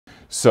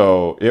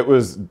So it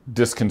was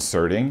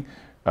disconcerting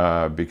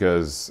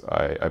because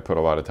I put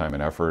a lot of time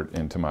and effort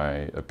into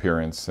my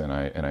appearance, and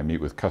I meet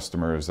with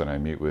customers, and I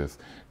meet with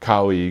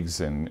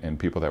colleagues and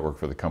people that work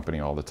for the company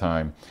all the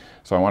time.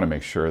 So I want to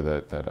make sure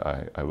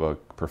that I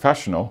look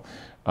professional.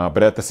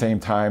 But at the same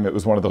time, it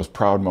was one of those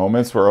proud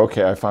moments where,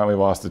 okay, I finally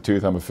lost a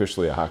tooth. I'm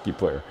officially a hockey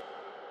player.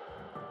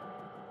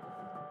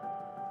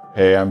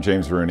 Hey, I'm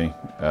James Rooney.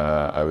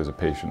 I was a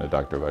patient at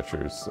Dr.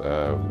 Loetscher's.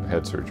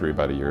 Had surgery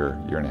about a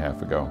year and a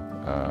half ago.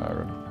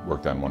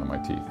 Worked on one of my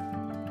teeth.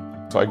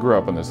 So I grew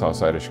up on the south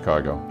side of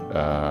Chicago.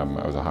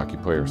 I was a hockey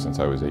player since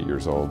I was 8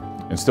 years old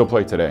and still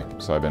play today.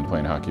 So I've been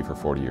playing hockey for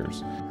 40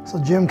 years. So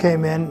Jim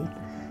came in,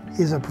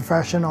 he's a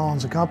professional,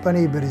 owns a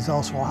company, but he's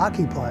also a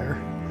hockey player.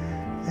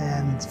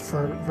 And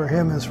for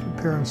him, his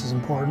appearance is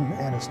important,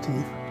 and his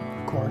teeth,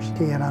 of course.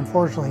 And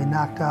unfortunately, he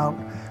knocked out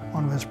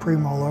one of his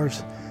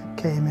premolars,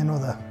 came in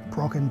with a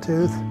broken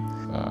tooth.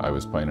 I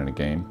was playing in a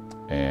game,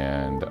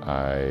 and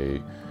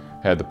I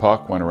had the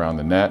puck, went around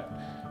the net,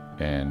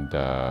 and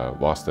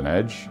lost an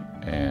edge,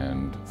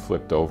 and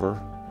flipped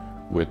over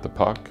with the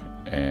puck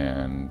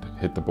and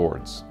hit the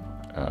boards.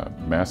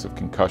 Massive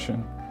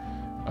concussion,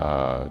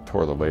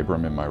 tore the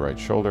labrum in my right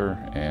shoulder,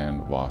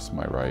 and lost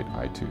my right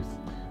eye tooth.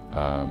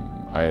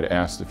 I had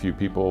asked a few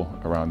people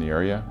around the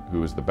area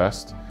who was the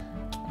best,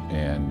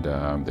 and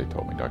they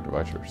told me Dr.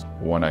 Loetscher's.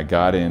 When I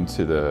got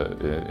into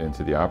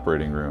the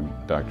operating room,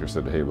 doctor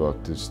said, hey,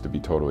 look, just to be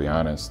totally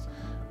honest,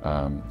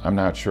 I'm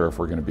not sure if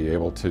we're going to be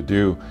able to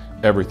do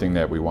everything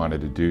that we wanted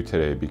to do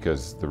today,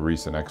 because the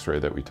recent x-ray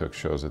that we took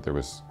shows that there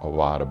was a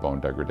lot of bone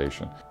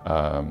degradation.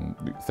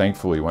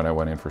 Thankfully, when I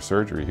went in for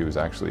surgery, he was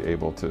actually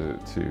able to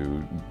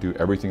do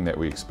everything that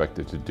we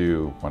expected to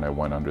do when I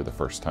went under the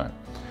first time,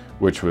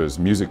 which was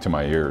music to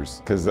my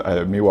ears, because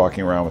me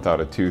walking around without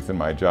a tooth in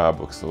my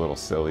job looks a little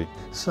silly.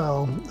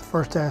 So the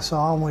first day I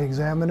saw him, we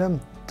examined him,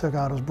 took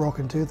out his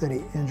broken tooth that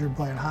he injured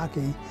playing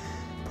hockey,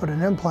 put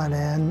an implant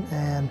in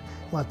and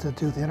let the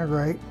tooth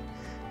integrate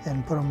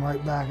and put him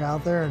right back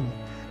out there. And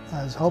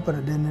I was hoping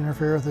it didn't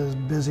interfere with his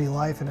busy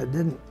life, and it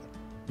didn't.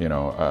 You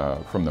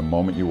know, from the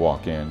moment you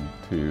walk in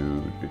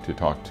to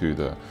talk to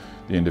the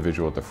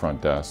individual at the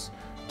front desk,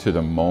 to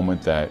the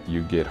moment that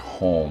you get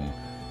home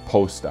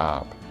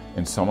post-op,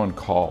 and someone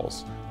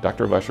calls.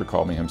 Dr. Loetscher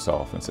called me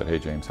himself and said, hey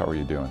James, how are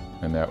you doing?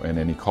 And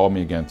then he called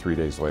me again 3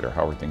 days later,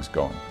 how are things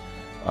going?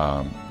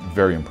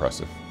 Very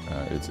impressive.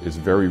 It's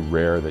very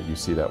rare that you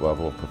see that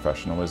level of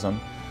professionalism,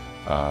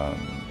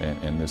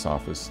 and this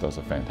office does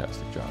a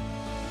fantastic job.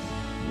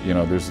 You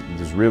know,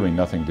 there's really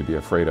nothing to be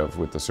afraid of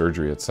with the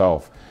surgery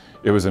itself.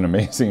 It was an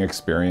amazing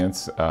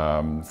experience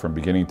from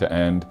beginning to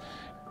end.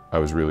 I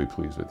was really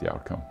pleased with the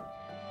outcome.